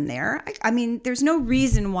here and there. I mean, there's no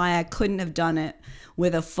reason why I couldn't have done it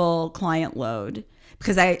with a full client load,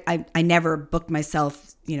 because I never booked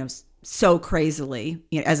myself, so crazily,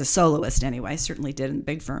 as a soloist anyway. I certainly did in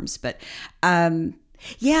big firms. But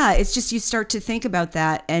it's just, you start to think about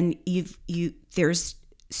that, and there's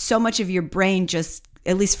so much of your brain, just,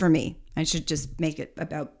 at least for me, I should just make it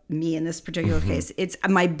about me in this particular case. It's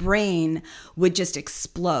my brain would just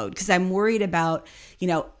explode, because I'm worried about,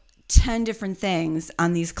 10 different things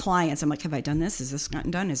on these clients. I'm like, have I done this? Is this gotten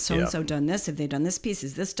done? Has so-and-so done this? Have they done this piece?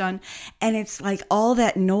 Is this done? And it's like all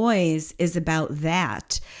that noise is about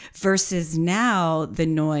that, versus now the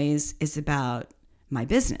noise is about my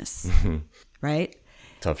business, right?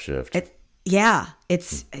 Tough shift. It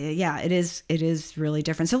is really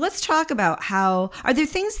different. So let's talk about are there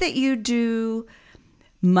things that you do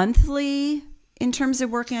monthly in terms of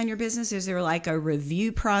working on your business? Is there like a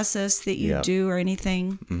review process that you do or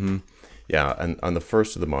anything? Mm-hmm. Yeah. And on the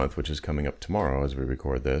first of the month, which is coming up tomorrow as we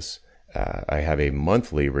record this, I have a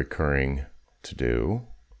monthly recurring to do.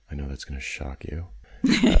 I know that's going to shock you.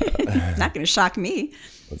 Not going to shock me.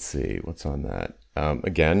 Let's see. What's on that?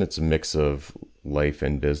 Again, it's a mix of life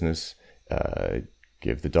and business.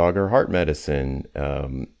 Give the dog her heart medicine.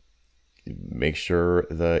 Make sure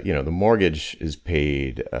the mortgage is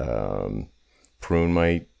paid. Prune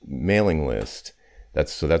my mailing list.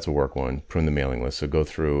 That's a work one. Prune the mailing list. So go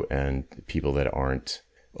through, and people that aren't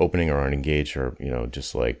opening or aren't engaged, or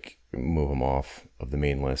just like move them off of the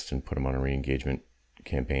main list and put them on a re-engagement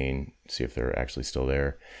campaign. See if they're actually still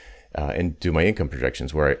there, and do my income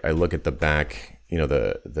projections, where I look at the back.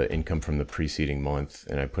 The income from the preceding month,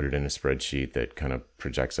 and I put it in a spreadsheet that kind of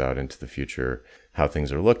projects out into the future how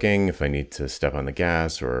things are looking, if I need to step on the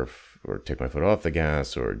gas or take my foot off the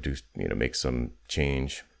gas, or do make some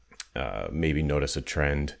change, maybe notice a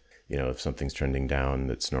trend. if something's trending down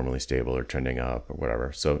that's normally stable or trending up or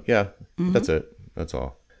whatever. So yeah, that's it. That's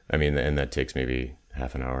all. I mean, and that takes maybe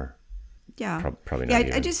half an hour. Yeah. Probably not.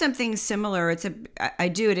 Yeah, I do something similar. I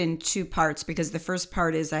do it in two parts, because the first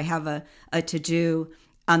part is I have a to-do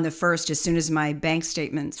on the first as soon as my bank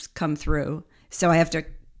statements come through. So I have to,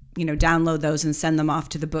 download those and send them off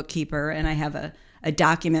to the bookkeeper. And I have a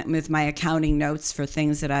document with my accounting notes for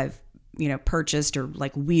things that I've, purchased, or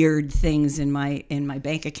like weird things in my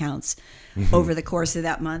bank accounts over the course of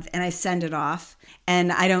that month. And I send it off,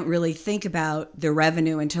 and I don't really think about the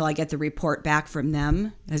revenue until I get the report back from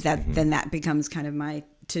them, because then that becomes kind of my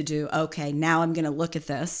to do. Okay, now I'm going to look at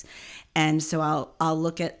this. And so I'll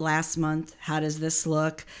look at last month. How does this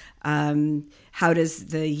look? How does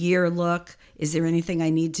the year look? Is there anything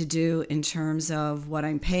I need to do in terms of what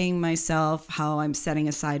I'm paying myself, how I'm setting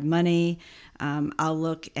aside money? I'll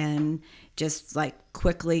look and just like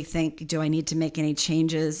quickly think, do I need to make any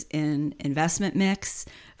changes in investment mix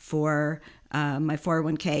for my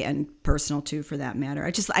 401k and personal too, for that matter?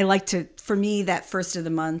 I like to, for me, that first of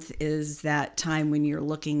the month is that time when you're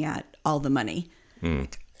looking at all the money.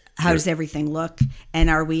 How does everything look?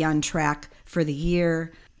 And are we on track for the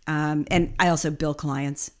year? And I also bill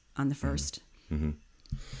clients on the first. Mm-hmm.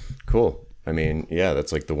 Cool. I mean, yeah,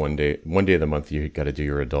 that's like the one day of the month you got to do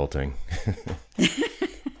your adulting.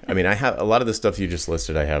 I mean, I have a lot of the stuff you just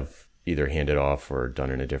listed. I have either handed off or done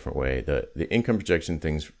in a different way. The income projection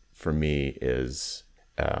things for me is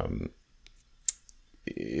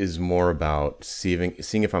more about seeing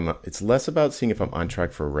if I'm. It's less about seeing if I'm on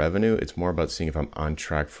track for revenue. It's more about seeing if I'm on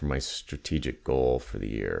track for my strategic goal for the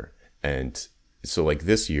year. And so, like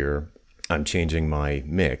this year, I'm changing my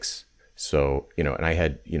mix. So, and I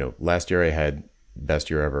had, last year I had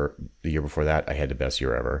best year ever. The year before that, I had the best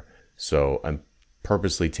year ever. So I'm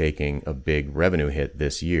purposely taking a big revenue hit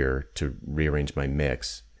this year to rearrange my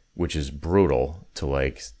mix, which is brutal to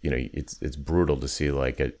it's brutal to see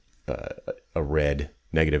like a red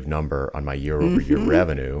negative number on my year over year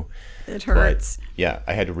revenue. It hurts. But, yeah.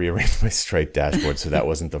 I had to rearrange my Stripe dashboard. So that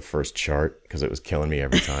wasn't the first chart because it was killing me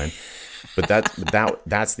every time. But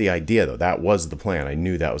that's the idea though. That was the plan. I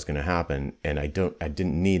knew that was going to happen, and I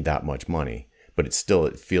didn't need that much money, but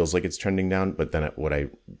it feels like it's trending down. But then what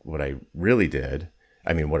I really did,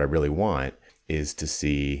 what I really want is to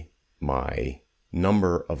see my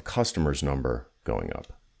number of customers going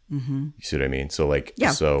up. Mm-hmm. You see what I mean?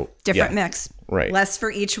 So different mix, right? Less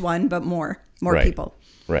for each one, but more right. people.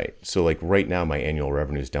 Right. So like right now, my annual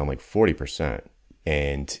revenue is down like 40%,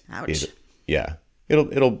 and ouch.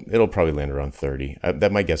 It'll probably land around 30.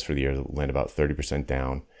 That my guess for the year will land about 30%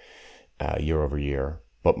 down year over year.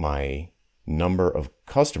 But my number of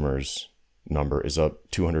customers is up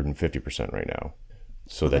 250% right now.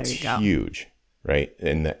 So that's huge, right?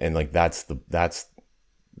 And that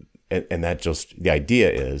just the idea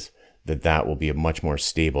is that will be a much more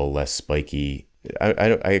stable, less spiky.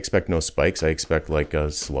 I expect no spikes. I expect like a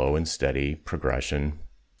slow and steady progression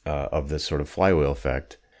of this sort of flywheel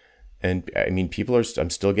effect. And I mean, I'm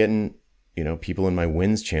still getting, people in my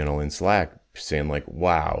wins channel in Slack saying like,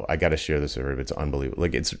 wow, I got to share this over. It's unbelievable.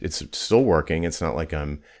 Like it's still working. It's not like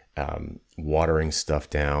I'm watering stuff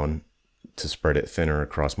down to spread it thinner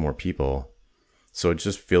across more people. So it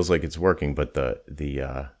just feels like it's working. But that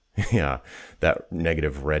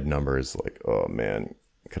negative red number is like, oh man,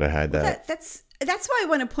 could I hide that? That's why I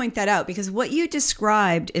want to point that out, because what you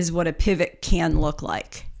described is what a pivot can look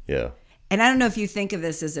like. Yeah. And I don't know if you think of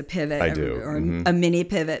this as a pivot or a mini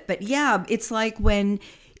pivot, but yeah, it's like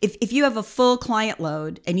if you have a full client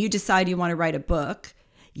load and you decide you want to write a book,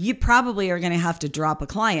 you probably are going to have to drop a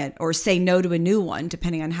client or say no to a new one,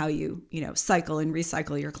 depending on how you cycle and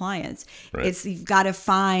recycle your clients. Right. You've got to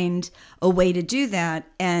find a way to do that.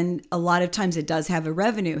 And a lot of times it does have a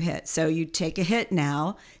revenue hit. So you take a hit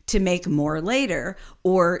now to make more later,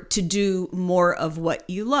 or to do more of what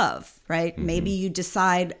you love, right? Mm-hmm. Maybe you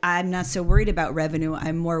decide, I'm not so worried about revenue.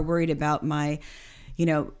 I'm more worried about my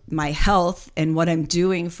health and what I'm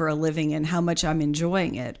doing for a living and how much I'm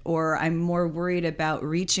enjoying it. Or I'm more worried about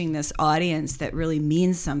reaching this audience that really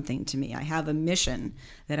means something to me. I have a mission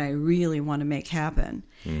that I really want to make happen.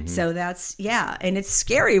 Mm-hmm. So and it's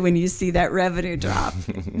scary when you see that revenue drop.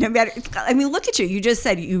 No matter, look at you. You just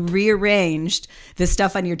said you rearranged the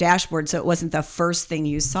stuff on your dashboard so it wasn't the first thing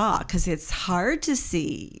you saw, because it's hard to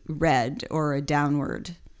see red or a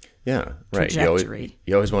downward trajectory.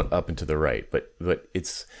 You always want up and to the right, but it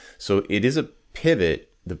is a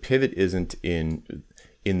pivot. The pivot isn't in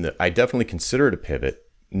the. I definitely consider it a pivot.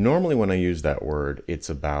 Normally, when I use that word, it's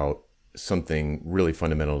about something really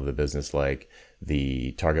fundamental to the business, like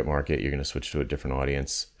the target market. You're going to switch to a different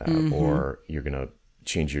audience, or you're going to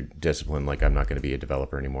change your discipline. Like, I'm not going to be a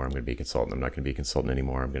developer anymore. I'm going to be a consultant. I'm not going to be a consultant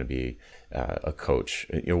anymore. I'm going to be a coach.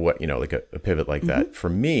 Like a pivot like that. For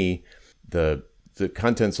me, the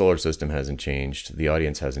content solar system hasn't changed. The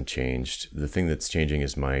audience hasn't changed. The thing that's changing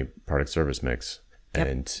is my product service mix,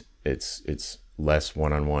 and it's less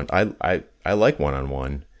one-on-one. I like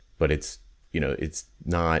one-on-one, but it's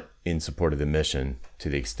not in support of the mission to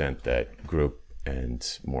the extent that group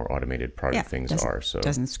and more automated product things are. So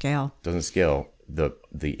doesn't scale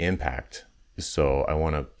the impact. So I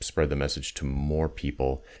want to spread the message to more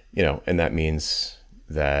people, and that means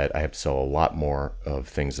that I have to sell a lot more of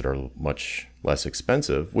things that are much less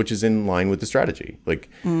expensive, which is in line with the strategy. Like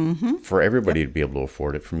for everybody to be able to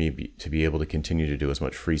afford it, for me to be able to continue to do as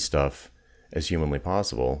much free stuff as humanly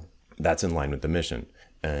possible, that's in line with the mission.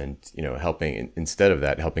 And, helping, instead of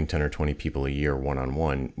that, helping 10 or 20 people a year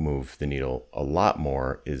one-on-one move the needle a lot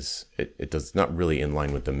more it does not really in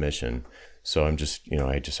line with the mission. So I'm just,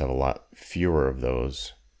 I just have a lot fewer of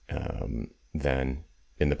those than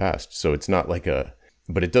in the past. So it's not like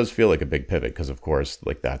but it does feel like a big pivot because, of course,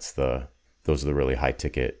 like those are the really high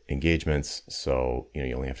ticket engagements. So,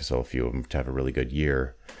 you only have to sell a few of them to have a really good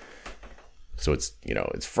year. So it's,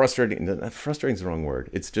 it's frustrating. Frustrating is the wrong word.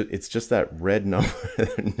 It's just that red number,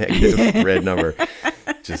 negative red number.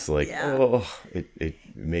 Just like, it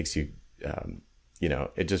makes you,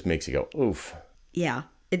 it just makes you go, oof. Yeah.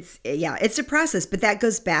 It's a process, but that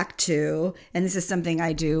goes back to, and this is something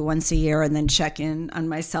I do once a year and then check in on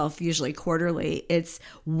myself, usually quarterly. It's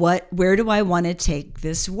where do I want to take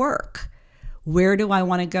this work? Where do I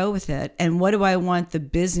want to go with it? And what do I want the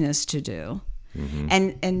business to do?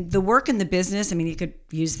 And the work in the business, I mean, you could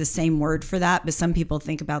use the same word for that, but some people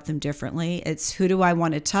think about them differently. It's who do I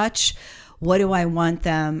want to touch? What do I want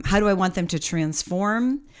them? How do I want them to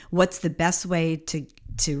transform? What's the best way to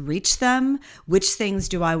reach them? Which things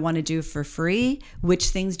do I want to do for free? Which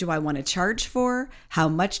things do I want to charge for? How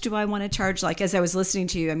much do I want to charge? Like, as I was listening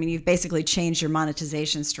to you, I mean, you've basically changed your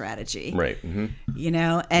monetization strategy, right? And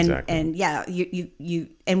Exactly. and yeah, you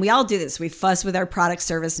and we all do this. We fuss with our product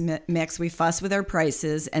service mix. We fuss with our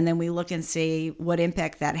prices, and then we look and see what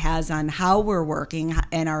impact that has on how we're working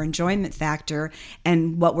and our enjoyment factor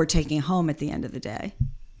and what we're taking home at the end of the day.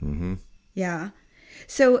 Yeah.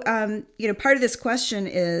 So, part of this question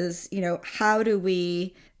is, how do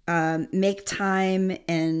we make time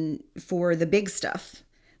for the big stuff?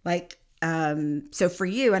 Like, so for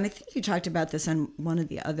you, and I think you talked about this on one of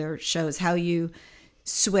the other shows, how you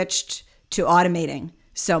switched to automating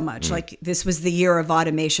so much. Like, this was the year of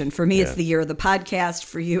automation. For me, it's the year of the podcast.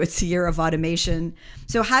 For you, it's the year of automation.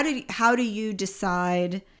 So how do you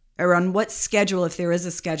decide, or on what schedule, if there is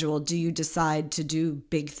a schedule, do you decide to do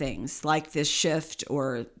big things like this shift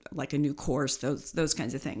or like a new course, those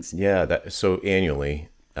kinds of things? Yeah. So annually,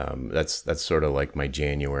 that's sort of like my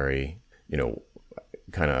January,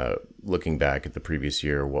 kind of looking back at the previous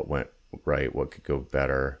year, what went right, what could go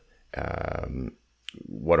better.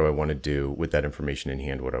 What do I want to do with that information in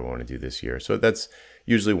hand? What do I want to do this year? So that's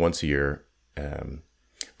usually once a year.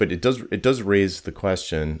 But it does raise the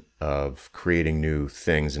question of creating new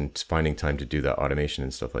things and finding time to do that automation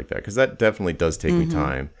and stuff like that, because that definitely does take me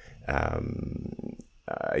time.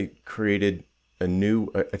 I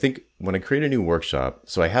think when I create a new workshop,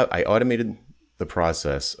 so I automated the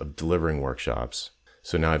process of delivering workshops.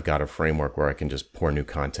 So now I've got a framework where I can just pour new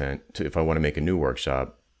content if I want to make a new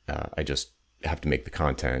workshop. I just have to make the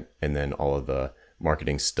content, and then all of the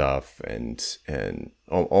marketing stuff and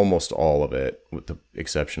almost all of it, with the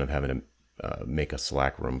exception of having to make a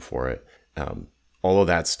Slack room for it. All of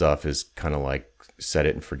that stuff is kind of like set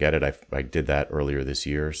it and forget it. I did that earlier this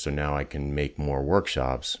year, so now I can make more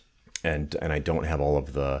workshops, and I don't have all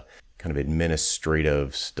of the kind of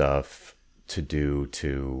administrative stuff to do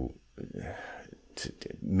to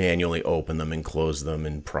manually open them and close them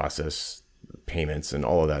and process payments and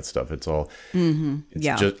all of that stuff. It's all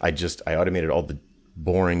I automated all the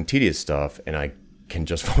boring, tedious stuff, and I can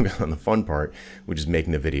just focus on the fun part, which is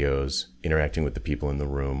making the videos, interacting with the people in the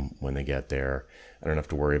room when they get there. I don't have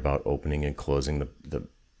to worry about opening and closing the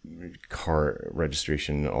car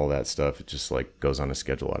registration, all that stuff. It just like goes on a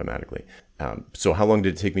schedule automatically. So how long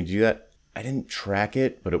did it take me to do that? I didn't track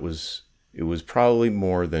it, but it was definitely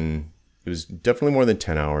more than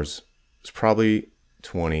 10 hours. It was probably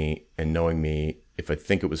 20, and knowing me, if I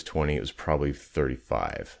think it was 20, it was probably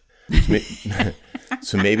 35.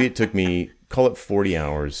 So maybe it took me, call it 40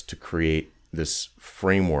 hours to create this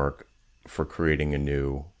framework for creating a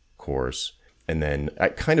new course. And then I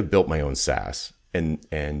kind of built my own SaaS,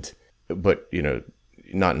 but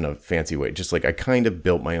not in a fancy way, just like I kind of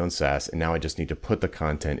built my own SaaS, and now I just need to put the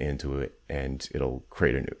content into it, and it'll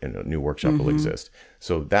create a new workshop will exist.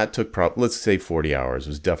 So that took let's say 40 hours. It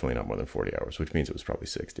was definitely not more than 40 hours, which means it was probably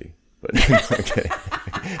 60. But I'm kidding.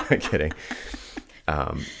 I'm kidding.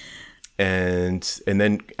 And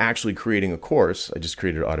then actually creating a course, I just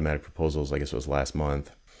created Automatic Proposals. I guess it was last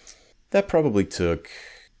month. That probably took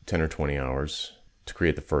 10 or 20 hours to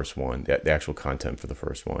create the first one, the actual content for the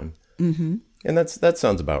first one. Mm-hmm. And that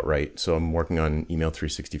sounds about right. So I'm working on Email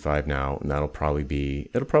 365 now, and it'll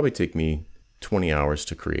probably take me 20 hours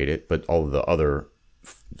to create it, but all of the other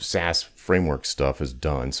SaaS framework stuff is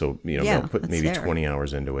done. So, I'll put maybe 20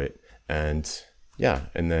 hours into it, and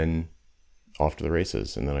then off to the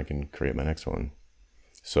races, and then I can create my next one.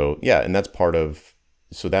 So and that's part of,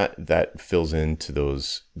 so that fills into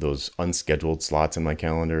those unscheduled slots in my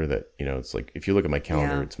calendar that, it's like, if you look at my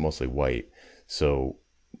calendar, it's mostly white. So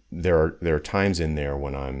there are times in there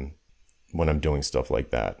when I'm doing stuff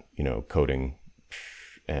like that, coding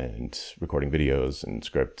and recording videos and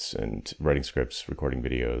scripts and writing scripts, recording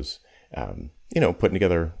videos, putting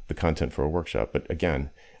together the content for a workshop. But again,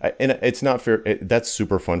 and it's not fair. That's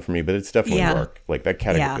super fun for me, but it's definitely work. Like that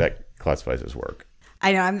category, that classifies as work.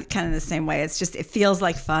 I know, I'm kind of the same way. It's just, it feels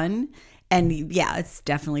like fun, and it's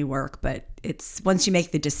definitely work, but it's once you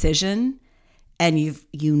make the decision and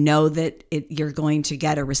you know that you're going to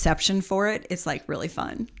get a reception for it, it's like really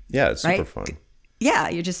fun. Yeah, it's super fun. Yeah,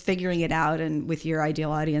 you're just figuring it out and with your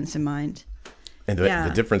ideal audience in mind. And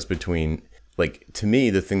the difference between, like, to me,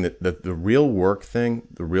 the thing that the real work thing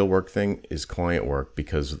is client work,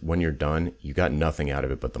 because when you're done, you got nothing out of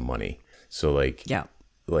it but the money. So like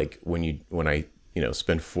when I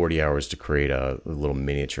spend 40 hours to create a little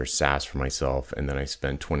miniature SaaS for myself, and then I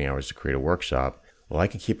spend 20 hours to create a workshop, well, I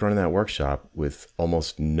can keep running that workshop with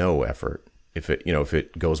almost no effort. If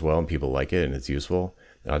it goes well and people like it and it's useful,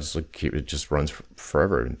 then I'll just keep it. Just runs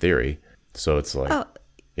forever in theory. So it's like,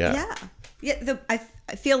 I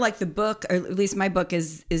feel like the book, or at least my book,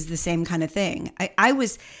 is the same kind of thing. I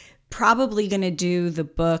was probably going to do the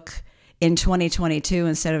book in 2022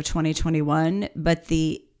 instead of 2021, but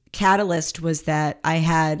the catalyst was that I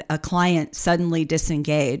had a client suddenly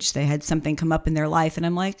disengage. They had something come up in their life, and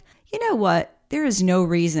I'm like, you know what? There is no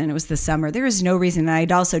reason. It was the summer. There is no reason. And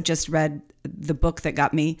I'd also just read the book that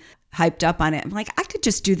got me hyped up on it. I'm like, I could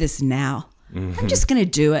just do this now. Mm-hmm. I'm just going to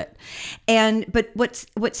do it. But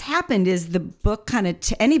what's happened is the book, kind of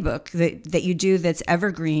any book that you do that's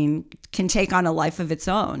evergreen, can take on a life of its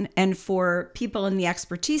own. And for people in the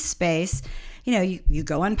expertise space, you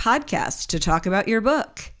go on podcasts to talk about your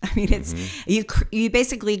book. I mean, it's you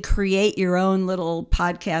basically create your own little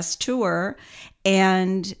podcast tour.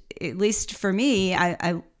 And at least for me,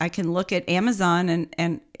 I can look at Amazon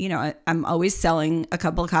and I'm always selling a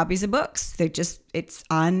couple of copies of books. It's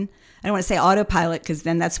on, I don't want to say autopilot, because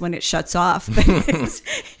then that's when it shuts off, but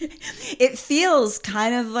it feels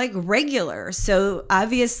kind of like regular. So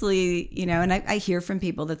obviously, and I hear from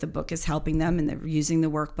people that the book is helping them and they're using the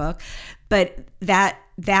workbook, but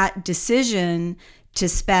that decision to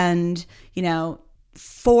spend,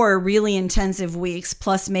 4 really intensive weeks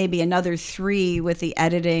plus maybe another 3 with the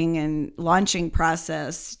editing and launching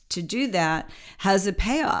process to do that has a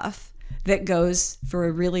payoff that goes for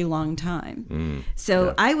a really long time.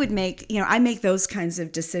 I would I make those kinds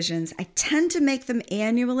of decisions. I tend to make them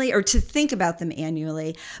annually, or to think about them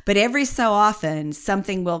annually, but every so often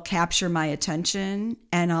something will capture my attention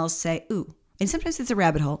and I'll say, ooh. And sometimes it's a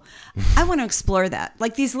rabbit hole. I want to explore that.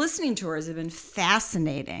 Like, these listening tours have been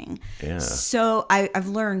fascinating. Yeah. So I've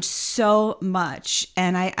learned so much,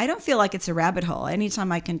 and I don't feel like it's a rabbit hole.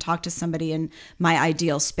 Anytime I can talk to somebody in my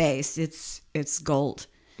ideal space, it's gold.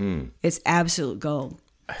 It's absolute gold.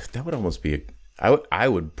 That would almost be I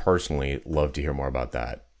would personally love to hear more about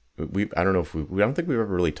that. I don't think we've ever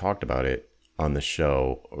really talked about it on the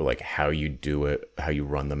show, or like how you do it, how you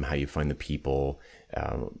run them, how you find the people.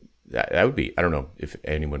 That would be, I don't know if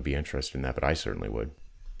anyone would be interested in that, but I certainly would.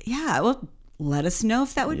 Yeah, well, let us know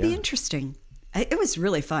if that would be interesting. It was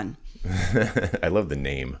really fun. I love the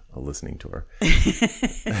name, a listening tour.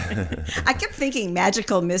 I kept thinking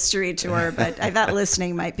magical mystery tour, but I thought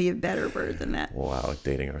listening might be a better word than that. Wow,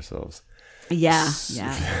 dating ourselves. Yeah.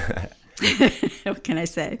 What can I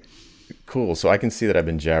say? Cool. So I can see that I've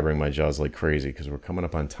been jabbering my jaws like crazy because we're coming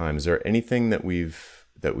up on time. Is there anything that we've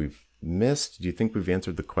missed? Do you think we've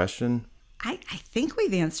answered the question? I think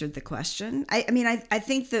we've answered the question. I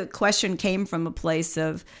think the question came from a place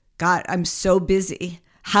of, God, I'm so busy.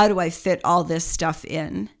 How do I fit all this stuff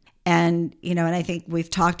in? And, and I think we've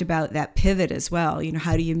talked about that pivot as well.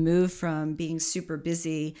 How do you move from being super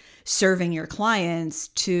busy serving your clients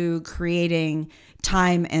to creating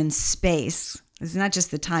time and space? It's not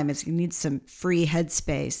just the time, you need some free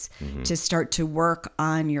headspace to start to work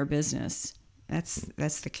on your business. That's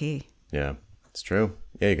the key. Yeah, it's true.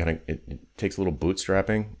 Yeah, it takes a little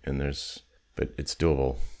bootstrapping, but it's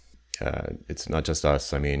doable. It's not just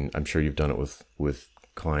us. I mean, I'm sure you've done it with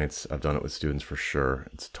clients. I've done it with students for sure.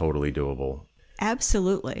 It's totally doable.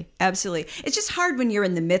 Absolutely. It's just hard when you're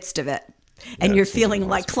in the midst of it and you're feeling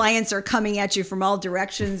like clients are coming at you from all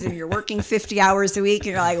directions and you're working 50 hours a week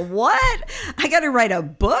and you're like, what? I got to write a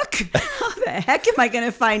book? How the heck am I going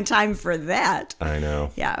to find time for that? I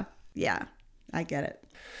know. Yeah. I get it.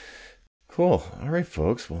 Cool. All right,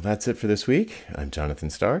 folks. Well, that's it for this week. I'm Jonathan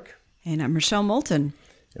Stark. And I'm Rochelle Moulton.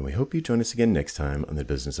 And we hope you join us again next time on The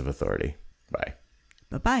Business of Authority. Bye.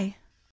 Bye-bye.